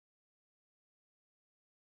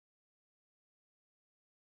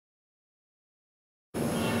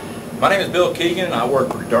My name is Bill Keegan and I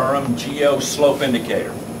work for Durham Geo Slope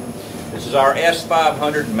Indicator. This is our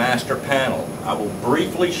S500 master panel. I will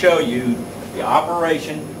briefly show you the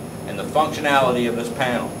operation and the functionality of this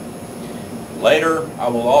panel. Later I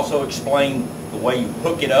will also explain the way you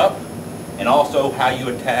hook it up and also how you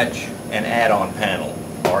attach an add-on panel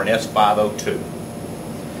or an S502.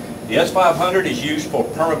 The S500 is used for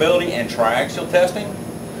permeability and triaxial testing.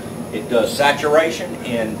 It does saturation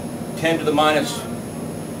in 10 to the minus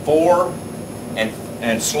 4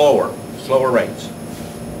 and slower rates.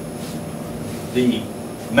 The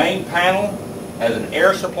main panel has an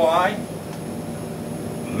air supply,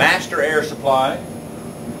 master air supply.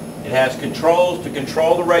 It has controls to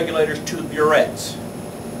control the regulators to the burettes.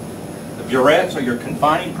 The burettes are your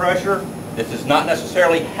confining pressure. This is not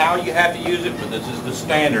necessarily how you have to use it, but this is the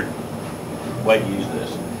standard way to use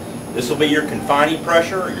this. This will be your confining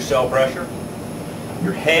pressure or your cell pressure,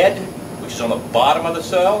 your head, which is on the bottom of the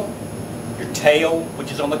cell, your tail,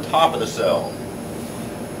 which is on the top of the cell.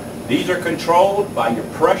 These are controlled by your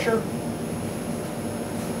pressure,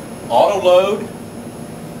 auto load,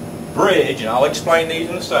 bridge, and I'll explain these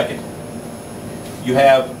in a second.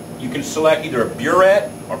 You can select either a burette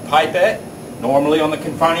or pipette. Normally on the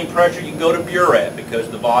confining pressure you go to burette because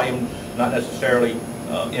the volume is not necessarily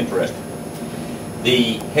interesting.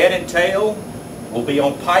 The head and tail will be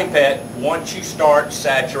on pipette once you start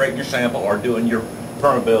saturating your sample or doing your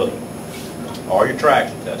permeability or your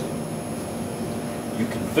traction testing. You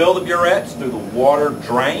can fill the burettes through the water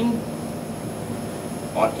drain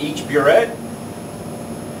on each burette,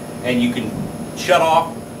 and you can shut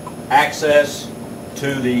off access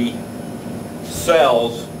to the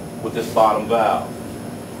cells with this bottom valve.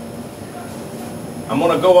 I'm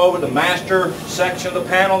going to go over the master section of the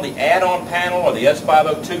panel. The add-on panel or the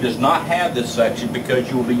S502 does not have this section because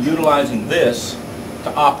you will be utilizing this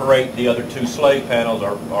to operate the other two slave panels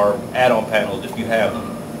or add-on panels if you have them.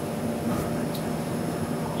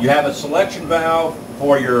 You have a selection valve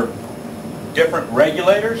for your different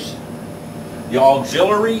regulators. The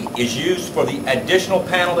auxiliary is used for the additional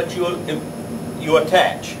panel that you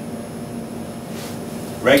attach.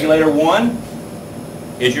 Regulator 1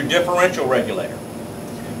 is your differential regulator.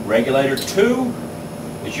 Regulator 2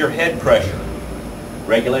 is your head pressure.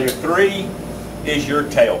 Regulator 3 is your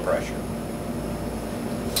tail pressure.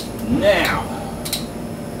 Now,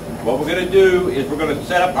 what we're going to do is we're going to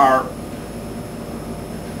set up our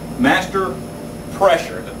master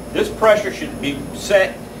pressure. This pressure should be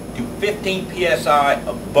set to 15 psi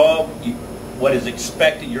above what is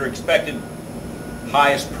expected, your expected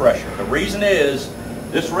highest pressure. The reason is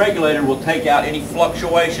this regulator will take out any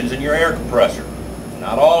fluctuations in your air compressor.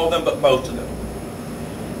 Not all of them, but most of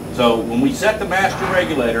them. So when we set the master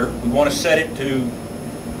regulator, we want to set it to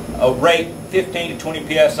a rate 15 to 20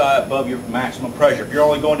 psi above your maximum pressure. If you're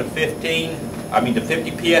only going to 50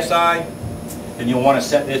 psi, then you'll want to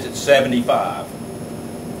set this at 75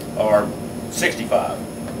 or 65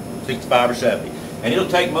 or 70. And it'll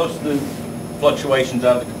take most of the fluctuations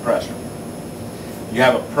out of the compressor. You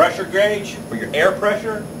have a pressure gauge for your air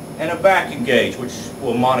pressure and a vacuum gauge which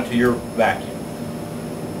will monitor your vacuum.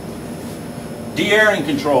 De-airing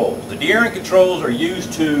controls. The de-airing controls are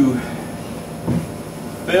used to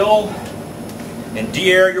fill and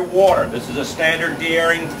de-air your water. This is a standard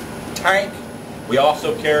de-airing tank. We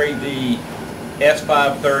also carry the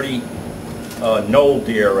S530 Knoll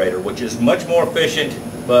de-aerator, which is much more efficient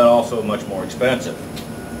but also much more expensive.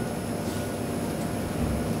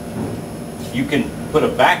 You can put a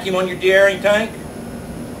vacuum on your de-airing tank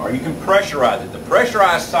or you can pressurize it. The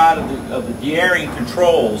pressurized side of the de-airing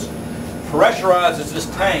controls pressurizes this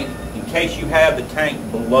tank in case you have the tank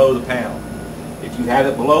below the panel. If you have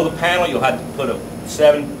it below the panel, you'll have to put a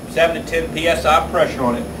 7 to 10 psi pressure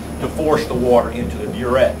on it to force the water into the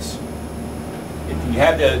burettes. If you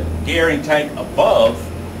have the de-airing tank above,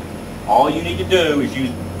 all you need to do is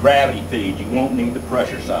use gravity feed. You won't need the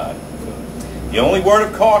pressure side. The only word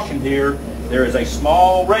of caution here, there is a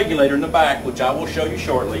small regulator in the back, which I will show you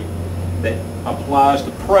shortly, that applies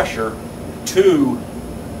the pressure to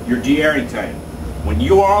your de-airing tank. When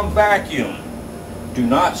you are on vacuum, do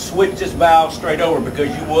not switch this valve straight over because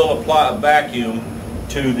you will apply a vacuum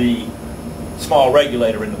to the small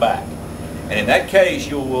regulator in the back. And in that case,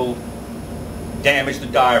 you will damage the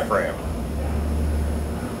diaphragm.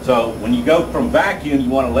 So when you go from vacuum, you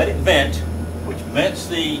want to let it vent, which vents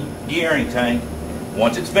the de-airing tank.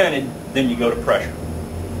 Once it's vented, then you go to pressure.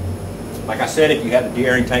 Like I said, if you have the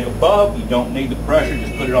de-airing tank above, you don't need the pressure.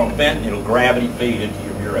 Just put it on vent and it'll gravity feed into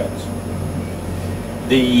your burettes.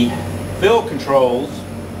 The fill controls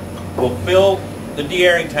will fill the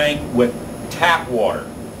de-airing tank with tap water.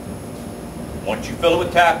 Once you fill it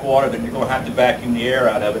with tap water, then you're going to have to vacuum the air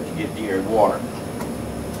out of it to get the air water.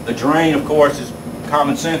 The drain, of course, is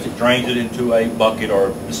common sense. It drains it into a bucket or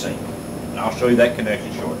the sink. And I'll show you that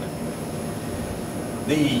connection shortly.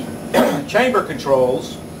 The chamber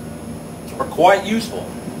controls are quite useful.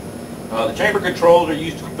 The chamber controls are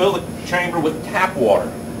used to fill the chamber with tap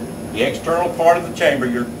water. The external part of the chamber,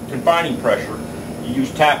 your confining pressure, you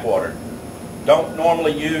use tap water. Don't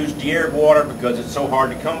normally use de-aired water because it's so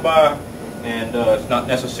hard to come by, and it's not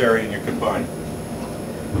necessary in your confining.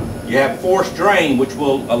 You have forced drain, which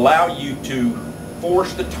will allow you to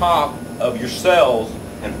force the top of your cells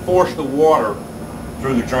and force the water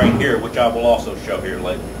through the drain here, which I will also show here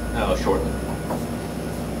later, shortly.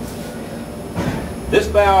 This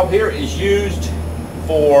valve here is used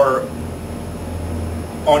for,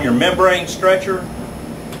 on your membrane stretcher,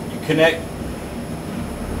 you connect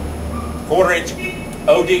 1/4-inch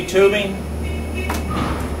OD tubing,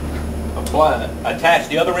 attach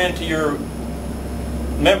the other end to your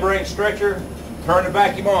membrane stretcher, turn the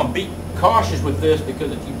vacuum on. Be cautious with this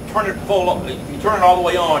because if you turn it all the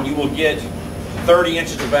way on, you will get 30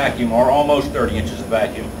 inches of vacuum, or almost 30 inches of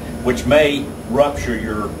vacuum, which may rupture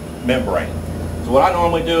your membrane. So what I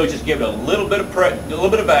normally do is just give it a little bit of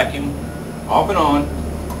vacuum, off and on,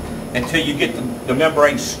 until you get the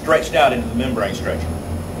membrane stretched out into the membrane stretcher.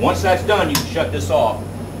 Once that's done, you can shut this off.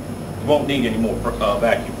 You won't need any more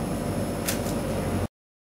vacuum.